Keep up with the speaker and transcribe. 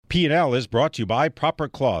P&L is brought to you by Proper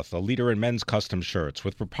Cloth, a leader in men's custom shirts.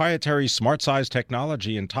 With proprietary smart size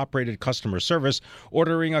technology and top-rated customer service,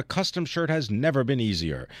 ordering a custom shirt has never been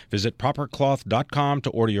easier. Visit propercloth.com to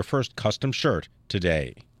order your first custom shirt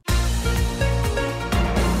today.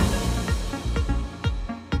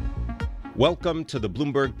 Welcome to the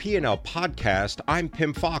Bloomberg P&L podcast. I'm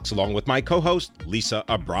Pim Fox, along with my co-host, Lisa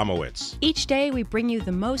Abramowitz. Each day, we bring you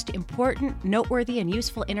the most important, noteworthy, and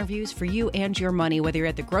useful interviews for you and your money, whether you're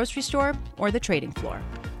at the grocery store or the trading floor.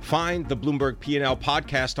 Find the Bloomberg P&L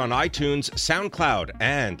podcast on iTunes, SoundCloud,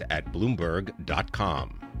 and at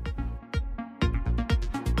Bloomberg.com.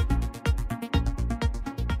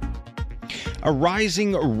 A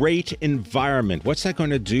rising rate environment. What's that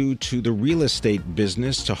going to do to the real estate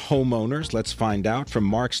business, to homeowners? Let's find out from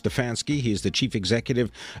Mark Stefanski. He's the chief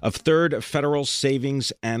executive of Third Federal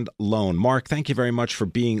Savings and Loan. Mark, thank you very much for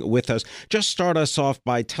being with us. Just start us off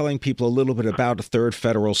by telling people a little bit about Third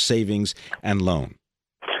Federal Savings and Loan.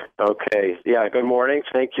 Okay. Yeah, good morning.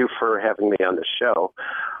 Thank you for having me on the show.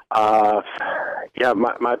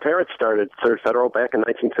 My parents started Third Federal back in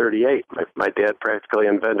 1938. My dad practically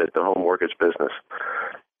invented the home mortgage business.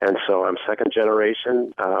 And so I'm second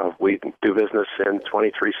generation. We do business in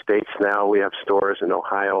 23 states now. We have stores in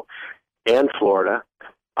Ohio and Florida.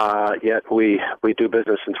 Yet we do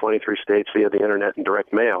business in 23 states via the internet and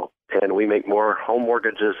direct mail. And we make more home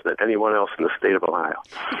mortgages than anyone else in the state of Ohio.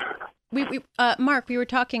 Mark, we were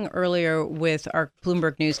talking earlier with our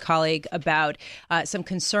Bloomberg News colleague about some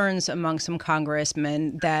concerns among some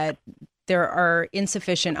congressmen that there are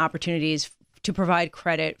insufficient opportunities to provide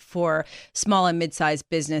credit for small and mid-sized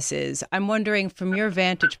businesses. I'm wondering, from your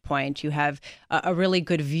vantage point, you have a really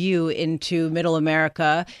good view into Middle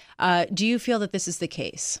America. Do you feel that this is the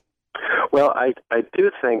case? Well, I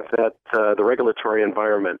do think that the regulatory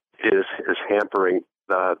environment is hampering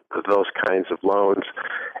those kinds of loans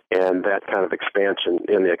and that kind of expansion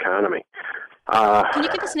in the economy. Can you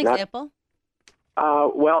give us an example?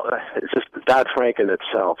 It's just Dodd-Frank in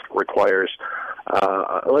itself requires,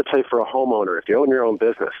 let's say for a homeowner, if you own your own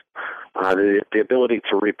business, the ability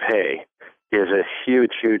to repay is a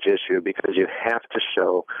huge, huge issue because you have to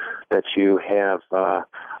show that you have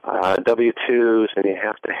W-2s and you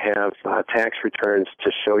have to have tax returns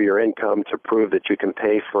to show your income to prove that you can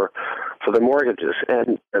pay for the mortgages.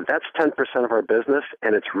 And that's 10% of our business,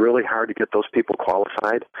 and it's really hard to get those people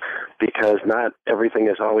qualified because not everything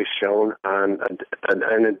is always shown in a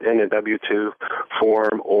W-2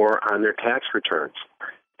 form or on their tax returns.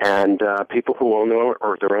 And people who own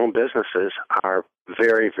their own businesses are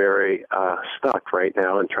very, very stuck right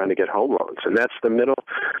now in trying to get home loans. And that's the middle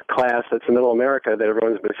class, that's the middle America that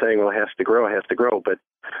everyone's been saying, well, it has to grow. But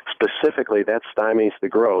specifically, that stymies the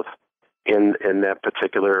growth in that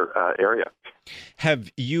particular area.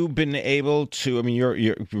 Have you been able to, I mean,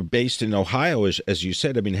 you're based in Ohio, as you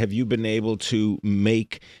said. I mean, have you been able to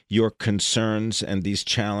make your concerns and these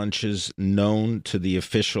challenges known to the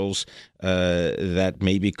officials that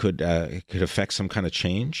maybe could affect some kind of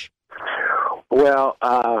change? Well,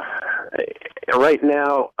 right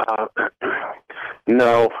now,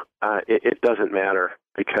 no, it doesn't matter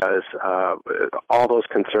because all those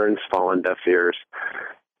concerns fall on deaf ears.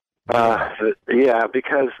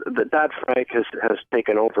 Because the Dodd-Frank has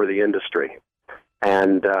taken over the industry.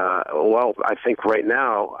 And, I think right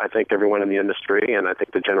now, everyone in the industry and I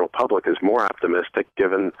think the general public is more optimistic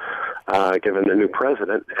given the new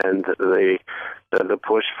president and the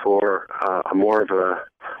push for more of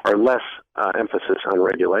or less emphasis on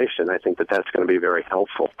regulation. I think that's going to be very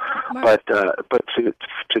helpful. Mark. But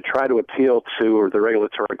to try to appeal to the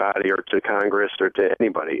regulatory body or to Congress or to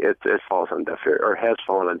anybody, it falls on deaf ears, or has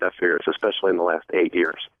fallen on deaf ears, especially in the last 8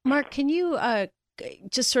 years. Mark, can you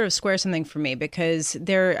just sort of square something for me? Because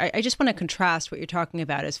I just want to contrast what you're talking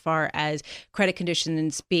about as far as credit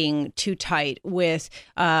conditions being too tight with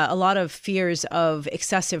a lot of fears of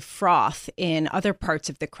excessive froth in other parts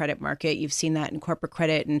of the credit market. You've seen that in corporate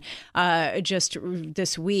credit. And just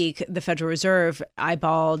this week, the Federal Reserve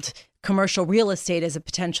eyeballed commercial real estate as a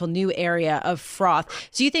potential new area of froth.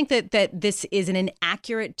 So you think that this is an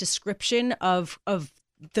inaccurate description of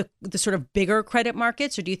the sort of bigger credit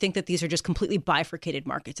markets, or do you think that these are just completely bifurcated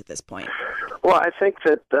markets at this point? Well, I think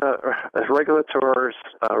that regulators,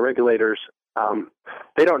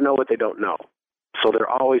 they don't know what they don't know. So they're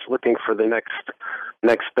always looking for the next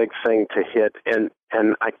big thing to hit. And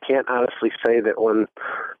I can't honestly say that when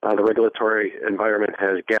the regulatory environment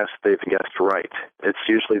has guessed, they've guessed right. It's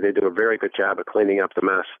usually they do a very good job of cleaning up the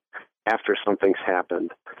mess after something's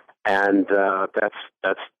happened. And that's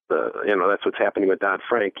what's happening with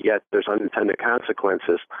Dodd-Frank. Yet there's unintended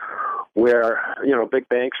consequences where big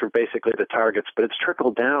banks are basically the targets, but it's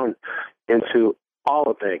trickled down into all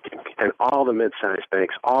of banking and all the mid-sized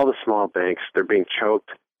banks, all the small banks. They're being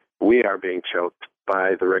choked. We are being choked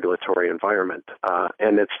by the regulatory environment,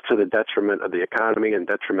 and it's to the detriment of the economy and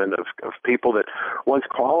detriment of people that once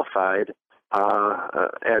qualified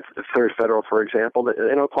at Third Federal, for example. They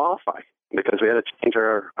don't qualify because we had to change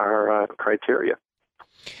our criteria.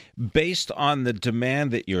 Based on the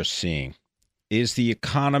demand that you're seeing, is the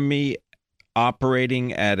economy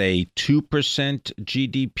operating at a 2%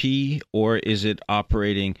 GDP, or is it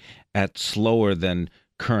operating at slower than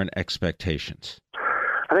current expectations?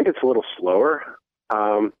 I think it's a little slower.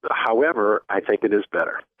 However, I think it is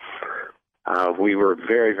better. We were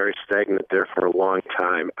very, very stagnant there for a long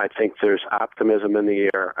time. I think there's optimism in the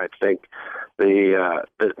air. I think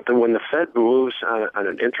when the Fed moves on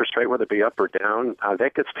an interest rate, whether it be up or down,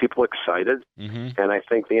 that gets people excited. Mm-hmm. And I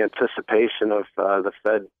think the anticipation of the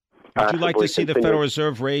Fed. Would you like to see the Federal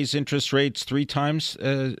Reserve raise interest rates 3 times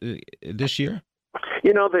this year?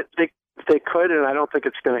 That they could, and I don't think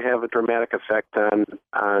it's going to have a dramatic effect on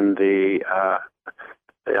the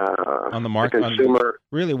market, the consumer.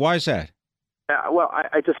 Really, why is that? Well,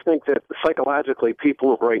 I just think that psychologically,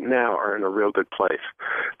 people right now are in a real good place.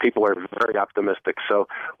 People are very optimistic. So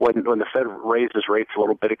when the Fed raises rates a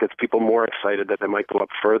little bit, it gets people more excited that they might go up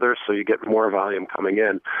further. So you get more volume coming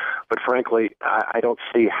in. But frankly, I don't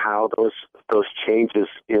see how those changes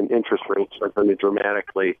in interest rates are going to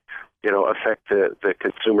dramatically, affect the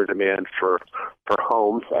consumer demand for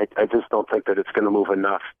homes. I just don't think that it's going to move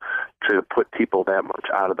enough to put people that much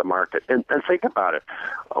out of the market. And think about it.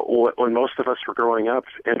 When most of us were growing up,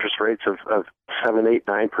 interest rates of 7, 8,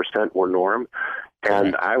 9% were norm.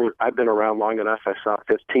 And I've been around long enough. I saw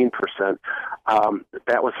 15%.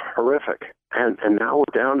 That was horrific. And now we're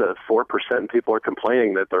down to 4%, and people are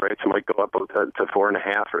complaining that the rates might go up to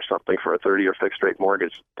 4.5% or something for a 30-year fixed rate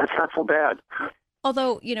mortgage. That's not so bad.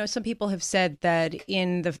 Although, some people have said that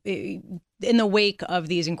in the wake of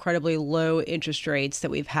these incredibly low interest rates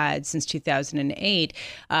that we've had since 2008,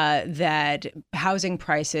 that housing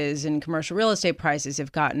prices and commercial real estate prices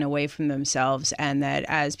have gotten away from themselves, and that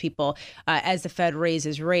as the Fed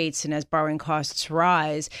raises rates and as borrowing costs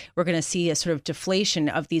rise, we're going to see a sort of deflation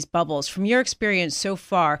of these bubbles. From your experience so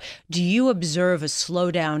far, do you observe a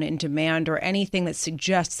slowdown in demand or anything that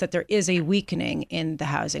suggests that there is a weakening in the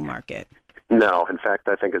housing market? No, in fact,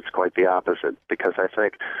 I think it's quite the opposite, because I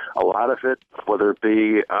think a lot of it, whether it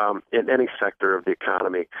be in any sector of the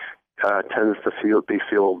economy, tends to be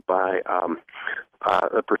fueled by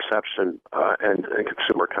the perception and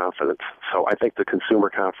consumer confidence. So I think the consumer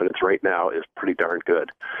confidence right now is pretty darn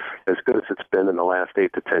good as it's been in the last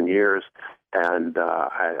 8 to 10 years. And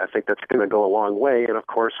I think that's going to go a long way. And, of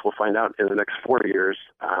course, we'll find out in the next 4 years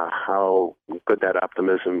how good that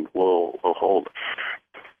optimism will hold.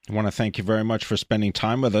 I want to thank you very much for spending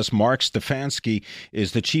time with us. Mark Stefanski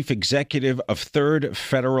is the chief executive of Third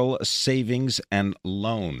Federal Savings and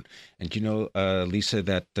Loan. And Lisa,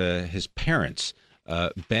 that his parents,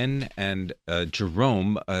 Ben and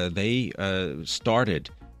Jerome, they started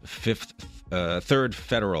Third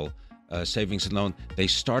Federal Savings and Loan. They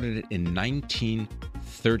started it in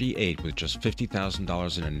 1938 with just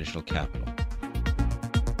 $50,000 in initial capital.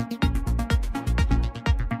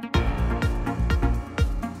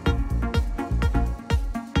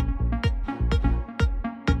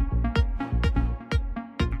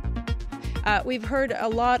 We've heard a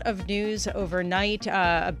lot of news overnight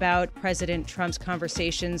about President Trump's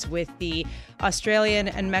conversations with the Australian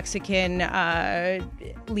and Mexican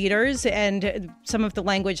leaders, and some of the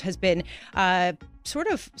language has been sort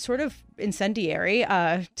of incendiary,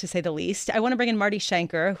 to say the least. I want to bring in Marty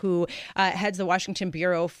Schenker, who heads the Washington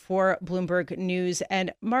bureau for Bloomberg News.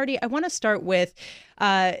 And Marty, I want to start with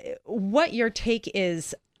what your take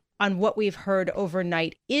is on what we've heard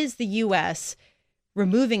overnight. Is the U.S.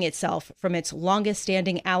 removing itself from its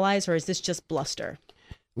longest-standing allies, or is this just bluster?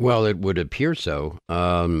 Well, it would appear so.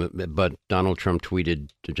 But Donald Trump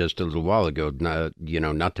tweeted just a little while ago,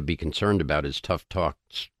 not to be concerned about his tough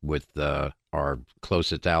talks with our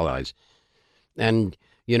closest allies. And,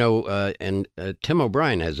 Tim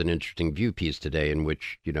O'Brien has an interesting view piece today in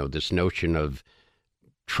which, this notion of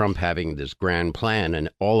Trump having this grand plan and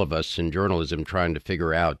all of us in journalism trying to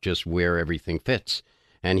figure out just where everything fits.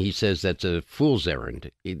 And he says that's a fool's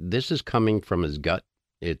errand. This is coming from his gut.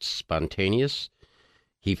 It's spontaneous.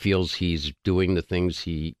 He feels he's doing the things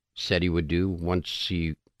he said he would do once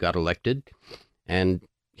he got elected. And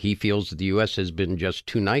he feels that the U.S. has been just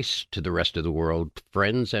too nice to the rest of the world,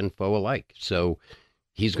 friends and foe alike. So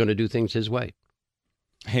he's going to do things his way.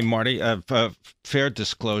 Hey, Marty, fair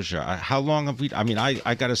disclosure. How long have we? I mean,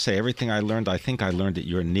 I got to say, everything I learned, I think I learned at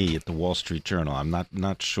your knee at the Wall Street Journal. I'm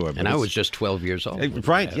not sure. And I was just 12 years old.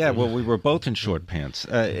 Right, yeah. Well, we were both in short pants.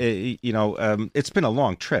 It's been a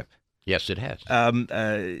long trip. Yes, it has.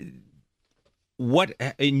 What,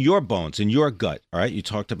 in your bones, in your gut, all right, you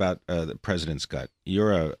talked about the president's gut.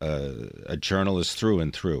 You're a journalist through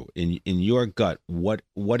and through. In your gut, what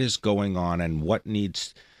is going on and what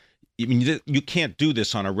needs... I mean, you can't do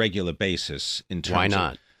this on a regular basis in terms Why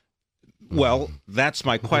not? Well, that's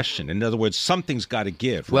my question. In other words, something's got to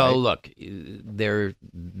give. Well, right? look,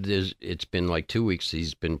 it's been like 2 weeks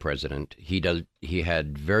he's been president. He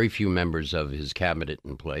had very few members of his cabinet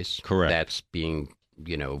in place. Correct. That's being,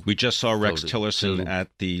 we just saw Rex Tillerson at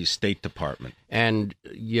the State Department. And,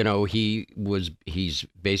 he's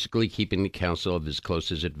basically keeping the counsel of his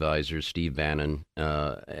closest advisors, Steve Bannon,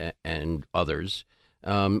 and others.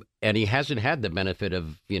 And he hasn't had the benefit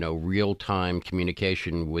of, real-time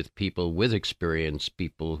communication with people with experience,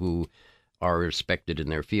 people who are respected in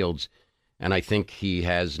their fields. And I think he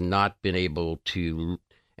has not been able to,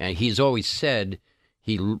 and he's always said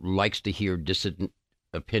he likes to hear dissident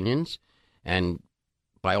opinions. And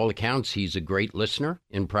by all accounts, he's a great listener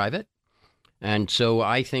in private. And so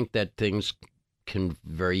I think that things can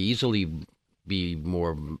very easily be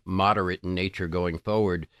more moderate in nature going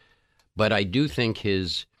forward. But I do think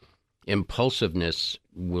his impulsiveness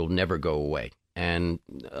will never go away. And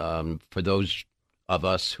for those of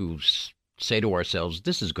us who say to ourselves,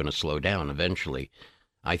 this is going to slow down eventually,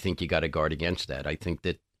 I think you got to guard against that. I think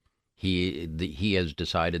that he has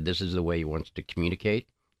decided this is the way he wants to communicate.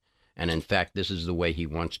 And in fact, this is the way he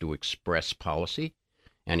wants to express policy.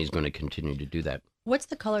 And he's going to continue to do that. What's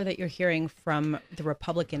the color that you're hearing from the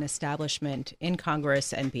Republican establishment in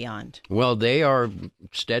Congress and beyond? Well, they are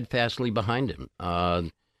steadfastly behind him.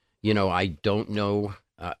 I don't know.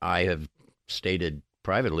 I have stated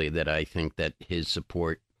privately that I think that his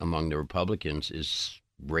support among the Republicans is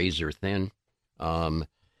razor thin, and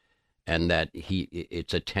that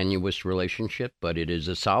it's a tenuous relationship, but it is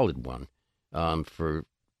a solid one for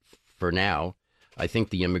now. I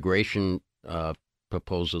think the immigration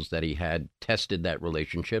proposals that he had tested that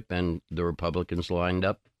relationship, and the Republicans lined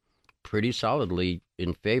up pretty solidly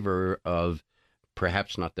in favor of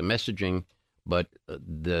perhaps not the messaging, but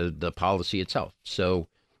the policy itself. So,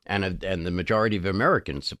 and the majority of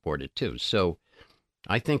Americans support it too. So,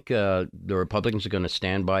 I think the Republicans are going to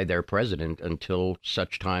stand by their president until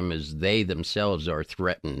such time as they themselves are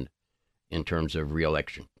threatened in terms of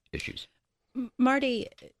reelection issues. Marty,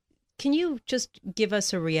 can you just give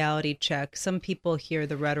us a reality check? Some people hear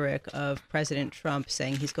the rhetoric of President Trump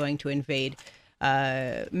saying he's going to invade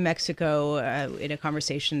Mexico in a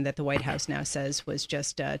conversation that the White House now says was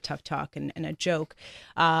just tough talk and a joke.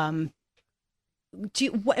 At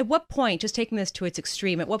what point, just taking this to its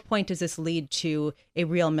extreme, at what point does this lead to a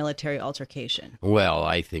real military altercation? Well,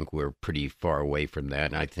 I think we're pretty far away from that.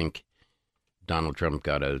 And I think Donald Trump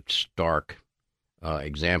got a stark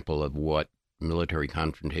example of what military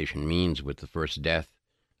confrontation means with the first death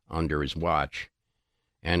under his watch.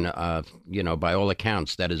 And, by all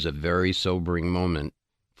accounts, that is a very sobering moment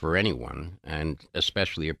for anyone, and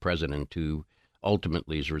especially a president who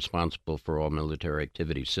ultimately is responsible for all military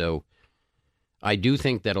activity. So I do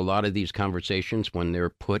think that a lot of these conversations, when they're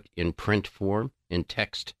put in print form, in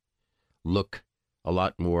text, look a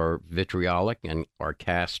lot more vitriolic and are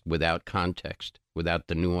cast without context, without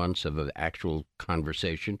the nuance of an actual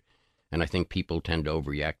conversation. And I think people tend to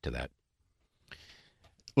overreact to that.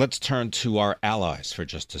 Let's turn to our allies for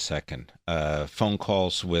just a second. Phone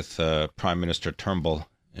calls with Prime Minister Turnbull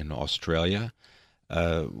in Australia.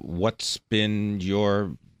 What's been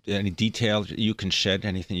any detail you can shed,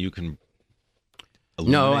 anything you can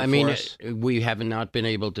No, I mean, we have not been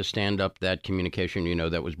able to stand up that communication,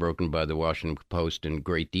 that was broken by the Washington Post in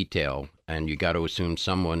great detail. And you got to assume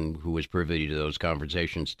someone who was privy to those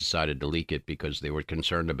conversations decided to leak it because they were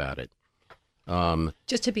concerned about it.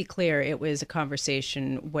 Just to be clear, it was a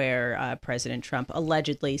conversation where President Trump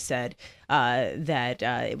allegedly said that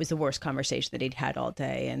it was the worst conversation that he'd had all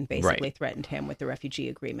day, and basically threatened him with the refugee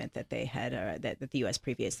agreement that they had that the U.S.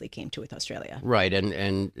 previously came to with Australia. Right,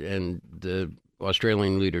 and the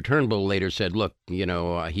Australian leader Turnbull later said, look,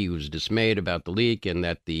 he was dismayed about the leak, and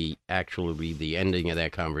that the ending of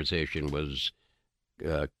that conversation was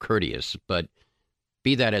courteous. But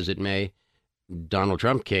be that as it may, Donald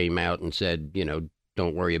Trump came out and said,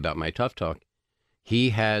 don't worry about my tough talk.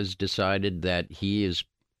 He has decided that he is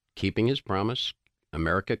keeping his promise.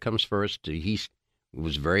 America comes first. He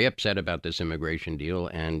was very upset about this immigration deal,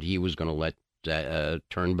 and he was going to let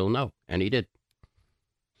Turnbull know, and he did.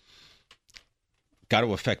 got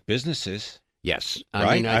to affect businesses. Yes.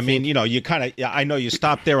 Right. I mean, you know, you kind of, I know you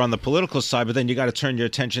stop there on the political side, but then you got to turn your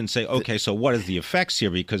attention and say, okay, so what is the effects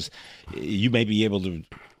here? Because you may be able to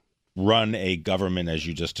run a government as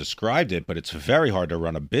you just described it, but it's very hard to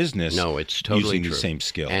run a business. No, it's totally using true. the same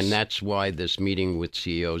skills. And that's why this meeting with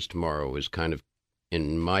CEOs tomorrow is kind of,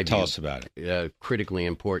 in my view, tell us about it. Critically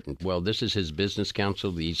important. Well, this is his business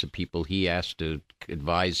council. These are people he asked to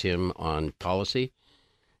advise him on policy,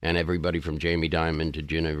 and everybody from Jamie Dimon to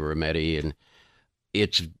Gina Rometty, and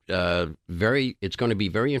it's going to be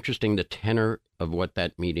very interesting, the tenor of what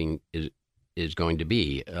that meeting is going to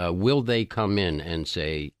be. Will they come in and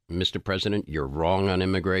say, Mr. President, you're wrong on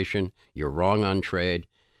immigration, you're wrong on trade,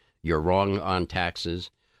 you're wrong on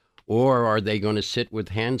taxes? Or are they going to sit with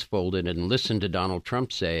hands folded and listen to Donald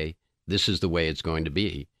Trump say, this is the way it's going to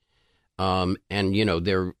be? And, you know,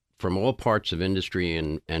 they're from all parts of industry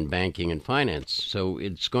and banking and finance. So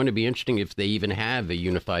it's going to be interesting if they even have a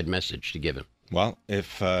unified message to give him. Well,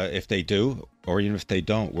 if they do, or even if they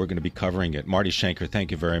don't, we're going to be covering it. Marty Schenker,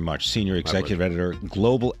 thank you very much. Senior Executive Editor,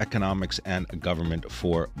 Global Economics and Government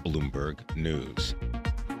for Bloomberg News.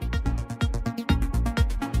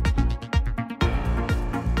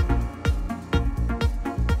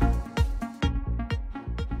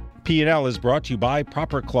 P&L is brought to you by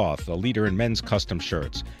Proper Cloth, a leader in men's custom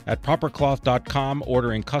shirts. At propercloth.com,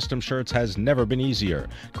 ordering custom shirts has never been easier.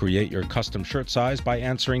 Create your custom shirt size by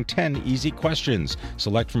answering 10 easy questions.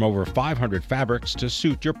 Select from over 500 fabrics to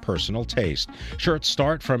suit your personal taste. Shirts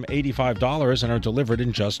start from $85 and are delivered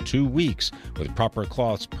in just 2 weeks. With Proper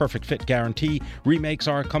Cloth's perfect fit guarantee, remakes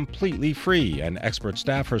are completely free, and expert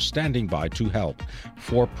staff are standing by to help.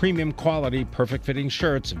 For premium quality, perfect fitting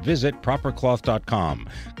shirts, visit propercloth.com.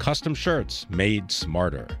 Custom shirts made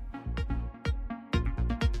smarter.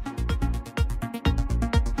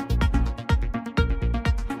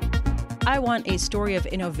 I want a story of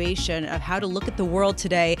innovation, of how to look at the world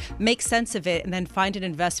today, make sense of it, and then find an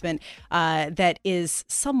investment that is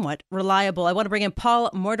somewhat reliable. I want to bring in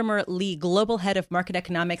Paul Mortimer-Lee, Global Head of Market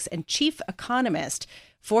Economics and Chief Economist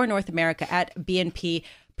for North America at BNP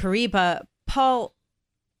Paribas. Paul,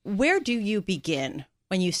 where do you begin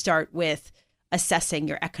when you start with assessing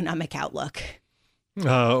your economic outlook?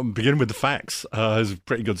 Begin with the facts is a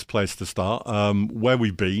pretty good place to start. Where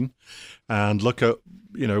we've been, and look at,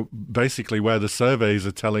 you know, basically where the surveys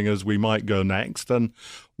are telling us we might go next, and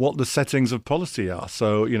what the settings of policy are.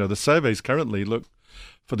 So, you know, the surveys currently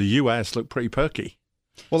for the US look pretty perky.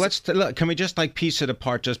 Well, can we just piece it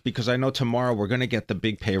apart, just because I know tomorrow we're going to get the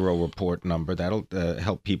big payroll report number. That'll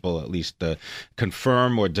help people at least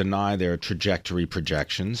confirm or deny their trajectory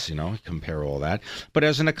projections, you know, compare all that. But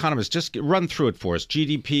as an economist, just run through it for us.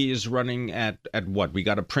 GDP is running at what? We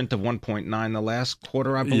got a print of 1.9 the last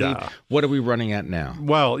quarter, I believe. Yeah. What are we running at now?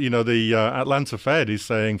 Well, you know, the Atlanta Fed is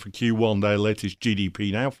saying for Q1, their latest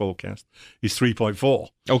GDP now forecast is 3.4.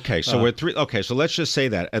 Okay, so we're three. Okay, so let's just say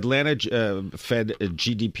that Atlanta Fed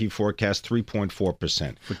GDP forecast 3.4%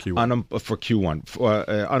 for Q1. For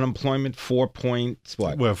Q1, unemployment 4 points.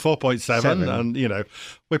 What? We're 4.7, and you know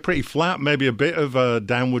we're pretty flat. Maybe a bit of a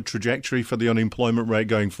downward trajectory for the unemployment rate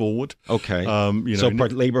going forward. Okay, you know, so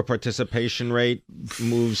labor participation rate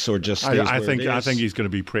moves or just stays I think he's going to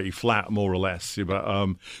be pretty flat, more or less. But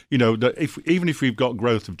you know, even if we've got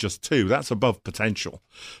growth of just 2, that's above potential.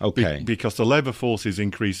 Okay, because the labor force is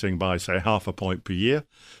increasing by say 0.5 point per year.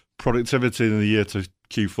 Productivity in the year to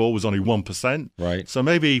Q4 was only 1%. Right. So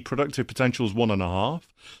maybe productive potential is 1.5.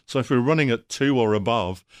 So if we're running at 2 or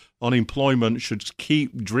above, unemployment should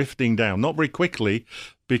keep drifting down. Not very quickly,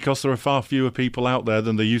 because there are far fewer people out there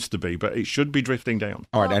than there used to be, but it should be drifting down.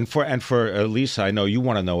 All right. And for Lisa, I know you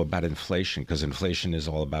want to know about inflation, because inflation is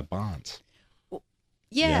all about bonds.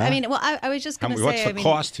 Yeah. I mean, well, I was just going to say, what's the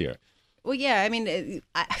cost here? Well, yeah, I mean,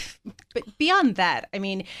 but beyond that, I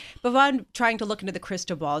mean, beyond trying to look into the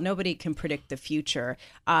crystal ball, nobody can predict the future.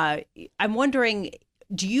 I'm wondering,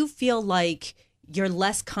 do you feel like you're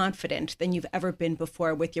less confident than you've ever been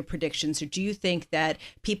before with your predictions, or do you think that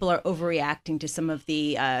people are overreacting to some of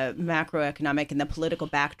the macroeconomic and the political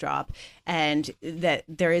backdrop, and that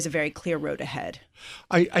there is a very clear road ahead?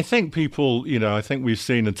 I think people, you know, I think we've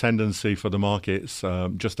seen a tendency for the markets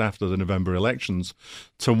just after the November elections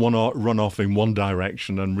to run off in one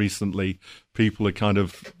direction, and recently people are kind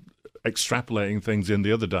of extrapolating things in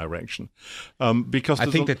the other direction. Because I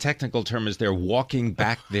think the technical term is they're walking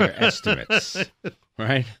back their estimates,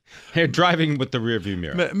 right? They're driving with the rearview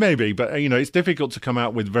mirror. Maybe, but you know, it's difficult to come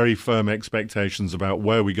out with very firm expectations about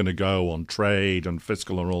where we're going to go on trade and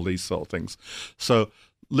fiscal and all these sort of things. So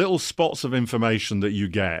little spots of information that you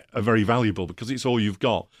get are very valuable because it's all you've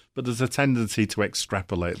got. But there's a tendency to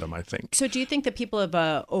extrapolate them, I think. So do you think that people have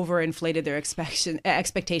overinflated their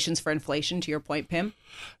expectations for inflation, to your point, Pim?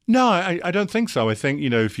 No, I don't think so. I think,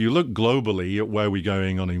 if you look globally at where we're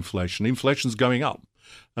going on inflation, inflation's going up.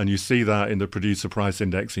 And you see that in the producer price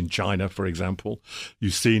index in China, for example.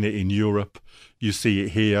 You've seen it in Europe. You see it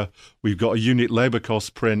here. We've got a unit labor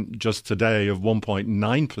cost print just today of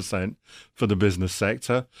 1.9% for the business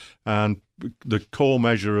sector. And the core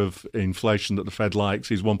measure of inflation that the Fed likes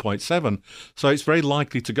is 1.7. So it's very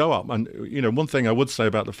likely to go up. And, one thing I would say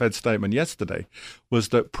about the Fed statement yesterday was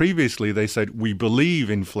that previously they said, we believe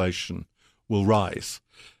inflation will rise.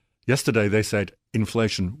 Yesterday they said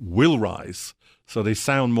inflation will rise. So they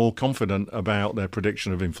sound more confident about their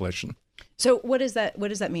prediction of inflation. So what does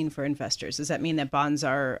that mean for investors? Does that mean that bonds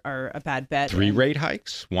are a bad bet? 3 rate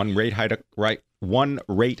hikes, one rate hike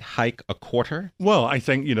a quarter? Well, I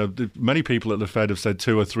think, many people at the Fed have said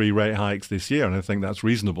 2 or 3 rate hikes this year, and I think that's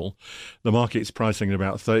reasonable. The market's pricing at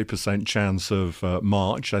about 30% chance of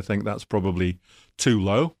March. I think that's probably too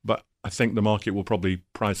low, but I think the market will probably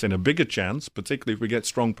price in a bigger chance, particularly if we get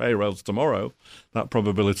strong payrolls tomorrow. That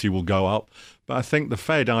probability will go up. But I think the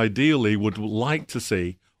Fed ideally would like to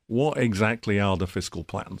see what exactly are the fiscal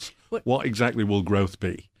plans? What exactly will growth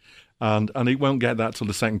be? And it won't get that till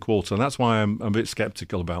the second quarter. And that's why I'm a bit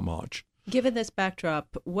skeptical about March. Given this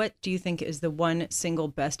backdrop, what do you think is the one single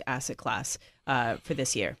best asset class for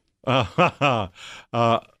this year?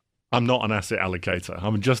 I'm not an asset allocator.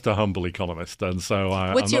 I'm just a humble economist, and so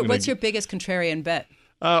what's your biggest contrarian bet?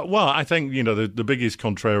 Well, I think the biggest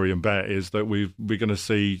contrarian bet is that we're going to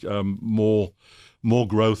see more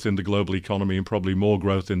growth in the global economy and probably more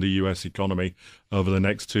growth in the U.S. economy over the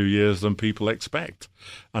next 2 years than people expect,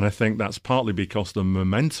 and I think that's partly because the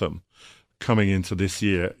momentum coming into this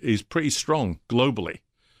year is pretty strong globally,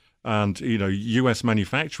 and U.S.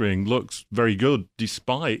 manufacturing looks very good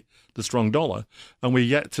despite the strong dollar, and we're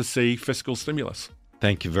yet to see fiscal stimulus.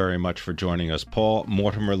 Thank you very much for joining us, Paul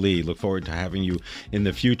Mortimer Lee. Look forward to having you in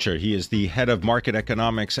the future. He is the head of market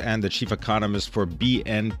economics and the chief economist for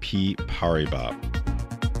BNP Paribas.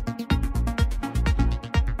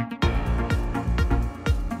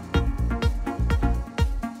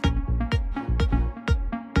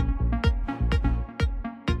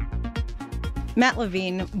 Matt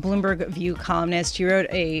Levine, Bloomberg View columnist, you wrote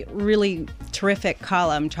a really terrific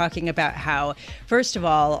column talking about how, first of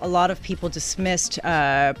all, a lot of people dismissed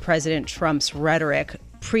President Trump's rhetoric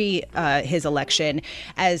pre his election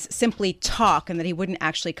as simply talk, and that he wouldn't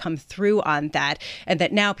actually come through on that, and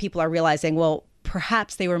that now people are realizing, well,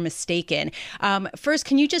 perhaps they were mistaken. First,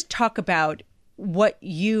 can you just talk about what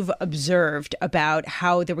you've observed about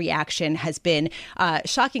how the reaction has been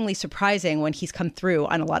shockingly surprising when he's come through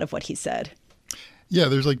on a lot of what he said? Yeah,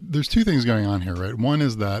 there's 2 things going on here, right? One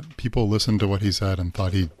is that people listened to what he said and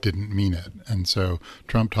thought he didn't mean it. And so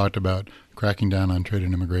Trump talked about cracking down on trade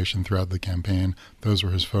and immigration throughout the campaign. Those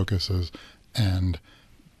were his focuses. And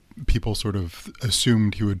people sort of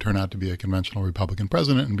assumed he would turn out to be a conventional Republican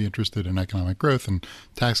president and be interested in economic growth and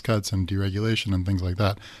tax cuts and deregulation and things like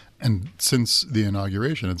that. And since the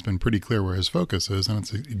inauguration, it's been pretty clear where his focus is, and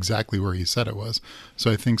it's exactly where he said it was.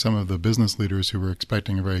 So I think some of the business leaders who were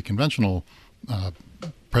expecting a very conventional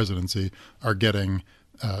presidency are getting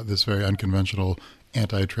this very unconventional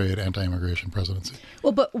anti-trade, anti-immigration presidency.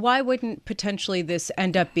 Well, but why wouldn't potentially this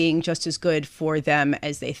end up being just as good for them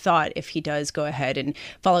as they thought if he does go ahead and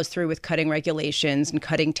follows through with cutting regulations and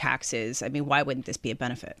cutting taxes? I mean, why wouldn't this be a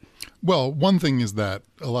benefit? Well, one thing is that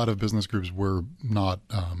a lot of business groups were not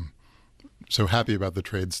so happy about the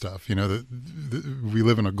trade stuff. We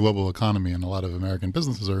live in a global economy, and a lot of American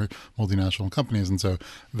businesses are multinational companies, and so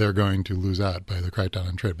they're going to lose out by the crackdown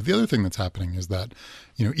on trade. But the other thing that's happening is that,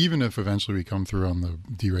 even if eventually we come through on the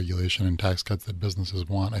deregulation and tax cuts that businesses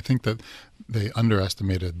want, I think that they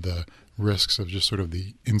underestimated the risks of just sort of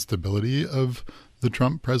the instability of the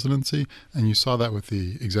Trump presidency. And you saw that with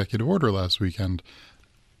the executive order last weekend.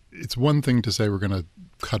 It's one thing to say we're going to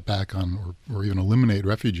cut back on or even eliminate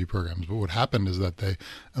refugee programs, but what happened is that they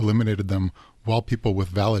eliminated them while people with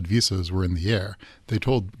valid visas were in the air. They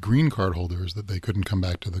told green card holders that they couldn't come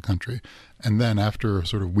back to the country. And then after a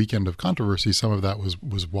sort of weekend of controversy, some of that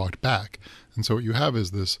was walked back. And so what you have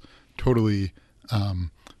is this totally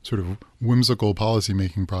sort of whimsical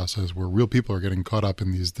policymaking process where real people are getting caught up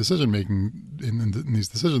in these decision-making, in these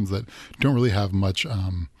decisions that don't really have much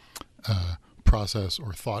process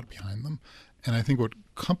or thought behind them. And I think what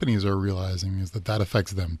companies are realizing is that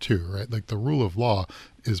affects them too, right? Like the rule of law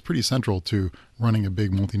is pretty central to running a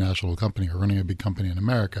big multinational company or running a big company in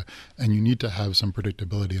America. And you need to have some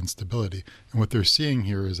predictability and stability. And what they're seeing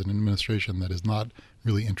here is an administration that is not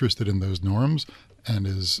really interested in those norms and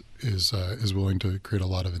is willing to create a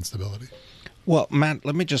lot of instability. Well, Matt,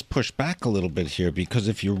 let me just push back a little bit here, because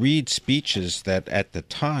if you read speeches that at the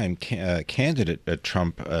time candidate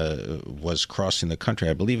Trump was crossing the country,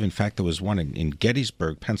 I believe, in fact, there was one in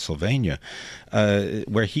Gettysburg, Pennsylvania,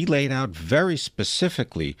 where he laid out very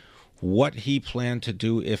specifically what he planned to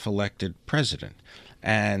do if elected president.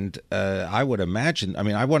 And I would imagine, I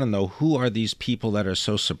mean, I want to know, who are these people that are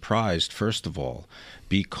so surprised, first of all,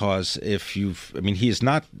 because he is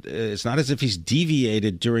not, it's not as if he's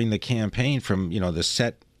deviated during the campaign from, the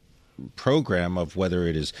set program of whether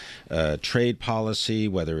it is trade policy,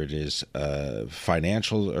 whether it is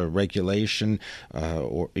financial regulation,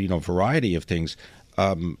 or, variety of things.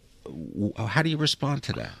 How do you respond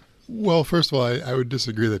to that? Well, first of all, I would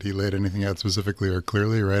disagree that he laid anything out specifically or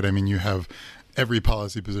clearly, right? I mean, you have every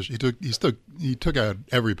policy position. He took out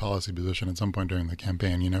every policy position at some point during the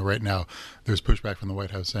campaign. Right now there's pushback from the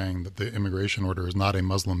White House saying that the immigration order is not a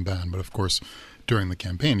Muslim ban, but of course during the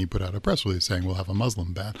campaign he put out a press release saying we'll have a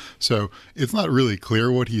Muslim ban. So it's not really clear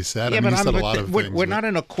what he said. Yeah, he said a lot of things. We're not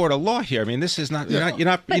in a court of law here. I mean, this is not. Yeah.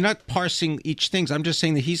 You're not parsing each thing. I'm just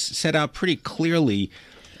saying that he's set out pretty clearly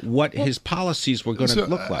what his policies were going to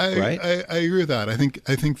look like, right? I agree with that. I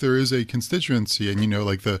think there is a constituency, and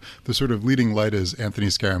like the sort of leading light is Anthony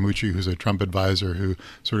Scaramucci, who's a Trump advisor, who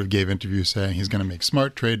sort of gave interviews saying he's going to make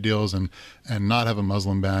smart trade deals and not have a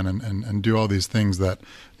Muslim ban and do all these things that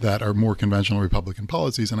are more conventional Republican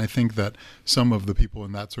policies. And I think that some of the people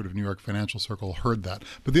in that sort of New York financial circle heard that.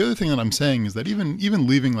 But the other thing that I'm saying is that even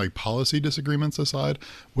leaving like policy disagreements aside,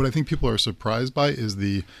 what I think people are surprised by is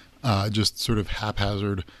the just sort of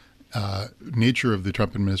haphazard nature of the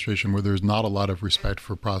Trump administration, where there's not a lot of respect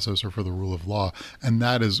for process or for the rule of law. And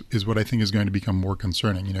that is what I think is going to become more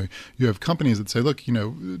concerning. You have companies that say, look,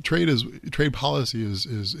 trade policy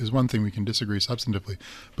is one thing, we can disagree substantively,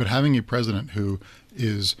 but having a president who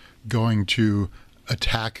is going to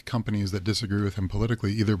attack companies that disagree with him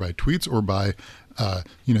politically, either by tweets or by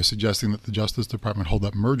suggesting that the Justice Department hold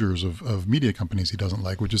up mergers of media companies he doesn't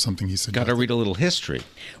like, which is something he suggested. Got to read a little history.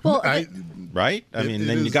 Well, right? I mean,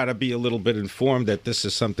 then you got to be a little bit informed that this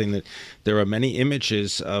is something that there are many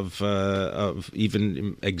images of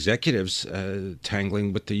even executives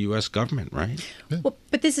tangling with the U.S. government, right? Yeah. Well,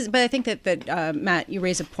 but I think that Matt, you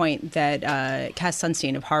raise a point that Cass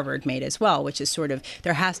Sunstein of Harvard made as well, which is sort of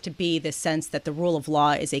there has to be this sense that the rule of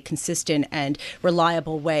law is a consistent and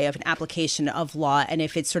reliable way of an application of law, and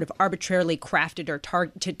if it's sort of arbitrarily crafted or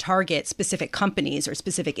to target specific companies or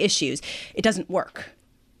specific issues, it doesn't work.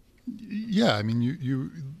 Yeah, I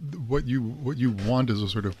mean, what you want is a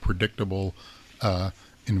sort of predictable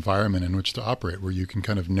environment in which to operate, where you can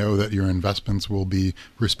kind of know that your investments will be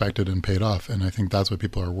respected and paid off, and I think that's what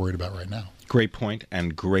people are worried about right now. Great point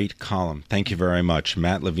and great column. Thank you very much,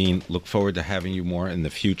 Matt Levine. Look forward to having you more in the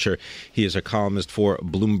future. He is a columnist for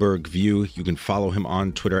Bloomberg View. You can follow him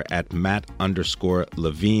on Twitter at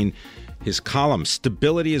Matt_Levine. His column,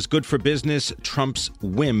 Stability is Good for Business, Trump's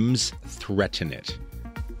Whims Threaten It.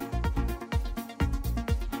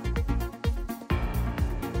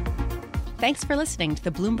 Thanks for listening to the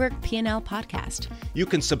Bloomberg P&L podcast. You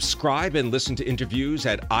can subscribe and listen to interviews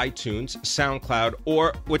at iTunes, SoundCloud,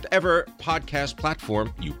 or whatever podcast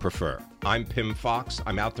platform you prefer. I'm Pim Fox.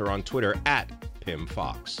 I'm out there on Twitter at Pim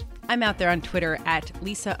Fox. I'm out there on Twitter at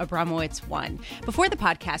Lisa Abramowitz1. Before the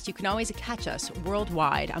podcast, you can always catch us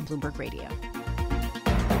worldwide on Bloomberg Radio.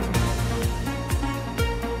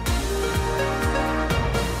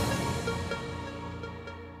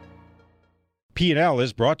 P&L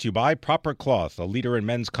is brought to you by Proper Cloth, a leader in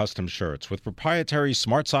men's custom shirts. With proprietary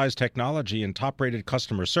smart size technology and top-rated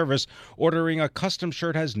customer service, ordering a custom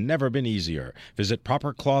shirt has never been easier. Visit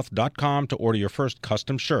propercloth.com to order your first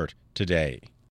custom shirt today.